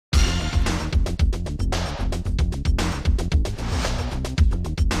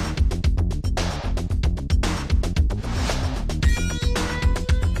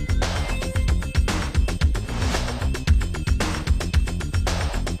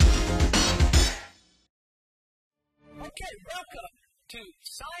Okay, welcome to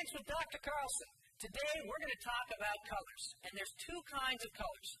Science with Dr. Carlson. Today we're going to talk about colors, and there's two kinds of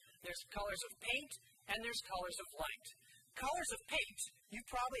colors. There's colors of paint, and there's colors of light. Colors of paint you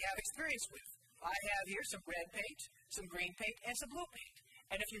probably have experience with. I have here some red paint, some green paint, and some blue paint.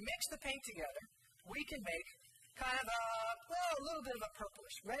 And if you mix the paint together, we can make kind of a little bit of a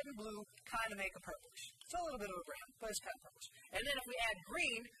purplish. Red and blue kind of make a purplish. It's a little bit of a brown, but it's kind of purplish. And then if we add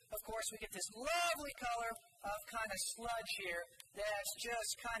green, of course, we get this lovely color of kind of sludge here that's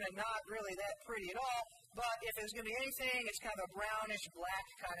just kind of not really that pretty at all. But if there's going to be anything, it's kind of a brownish black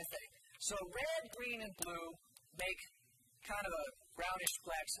kind of thing. So red, green, and blue make kind of a brownish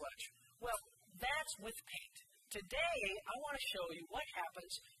black sludge. Well, that's with paint. Today, I want to show you what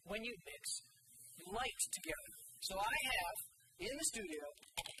happens when you mix light together. So I have, in the studio,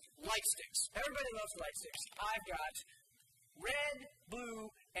 light sticks. Everybody loves light sticks. I've got red, blue,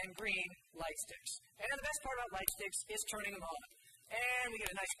 and green light sticks. And the best part about light sticks is turning them on. And we get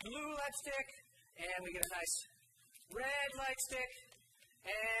a nice blue light stick, and we get a nice red light stick,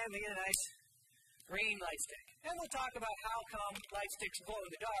 and we get a nice green light stick. And we'll talk about how come light sticks glow in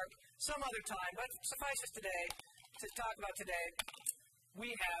the dark some other time, but suffice us today to talk about today,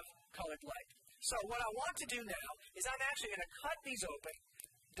 we have colored light. So what I want to do now is I'm actually going to cut these open.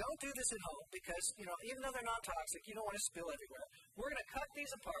 Don't do this at home because, even though they're not toxic, you don't want to spill everywhere. We're going to cut these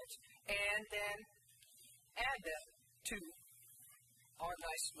apart and then add them to our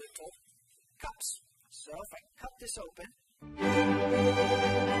nice little cups. So if I cut this open,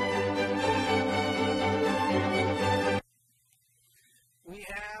 we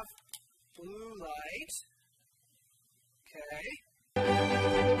have blue light. Okay.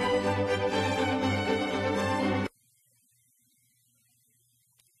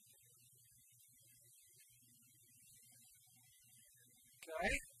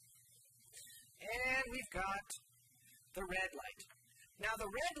 And we've got the red light. Now the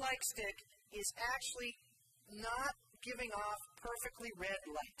red light stick is actually not giving off perfectly red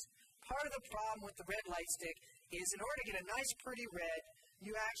light. Part of the problem with the red light stick is in order to get a nice pretty red,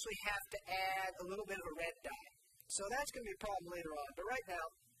 you actually have to add a little bit of a red dye. So that's going to be a problem later on. But right now,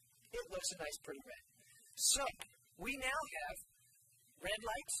 it looks a nice pretty red. So we now have red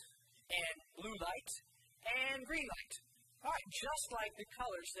light and blue light and green light. All right, just like the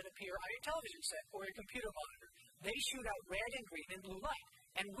colors that appear on your television set or your computer monitor. They shoot out red and green and blue light.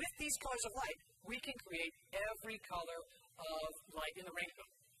 And with these colors of light, we can create every color of light in the rainbow.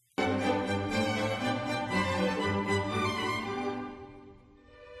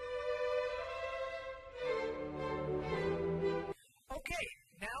 Okay,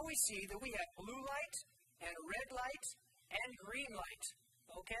 now we see that we have blue light and red light and green light.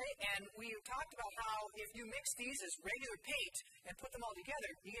 Okay, and we talked about how if you mix these as regular paint and put them all together,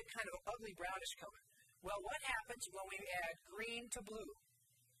 you get kind of an ugly brownish color. Well, what happens when we add green to blue?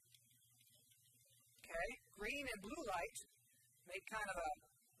 Okay, green and blue light make kind of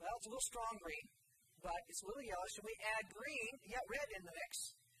it's a little strong green, but it's a little yellow. So we add green, you get red in the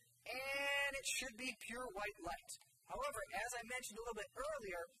mix, and it should be pure white light. However, as I mentioned a little bit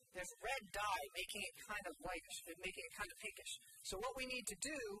earlier, there's red dye making it kind of whitish, making it kind of pinkish. So what we need to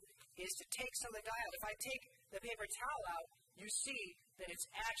do is to take some of the dye out. If I take the paper towel out, you see that it's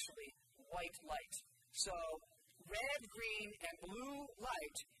actually white light. So red, green, and blue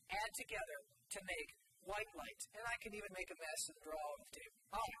light add together to make white light. And I can even make a mess and draw on the table.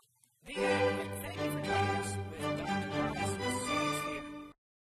 All right. The end. Thank you for joining us with Dr.